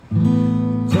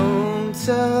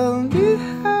tell me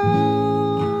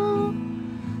how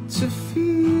to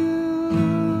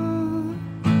feel.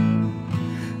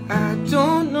 I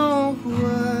don't know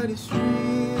what is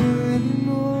real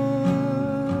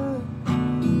anymore.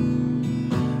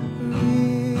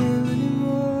 Real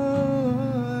anymore.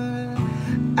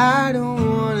 I don't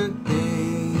wanna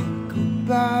think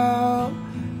about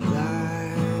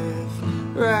life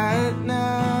right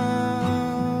now.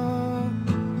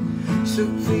 So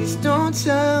please don't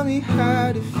tell me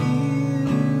how to feel.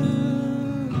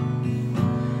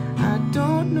 I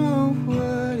don't know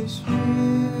what is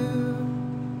real.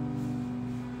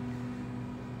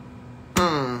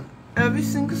 Every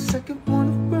single second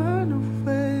wanna run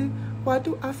away. Why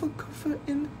do I feel comfort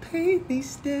in the pain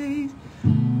these days?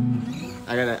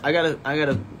 I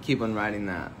gotta keep on writing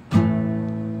that.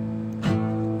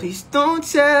 Please don't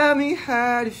tell me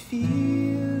how to feel.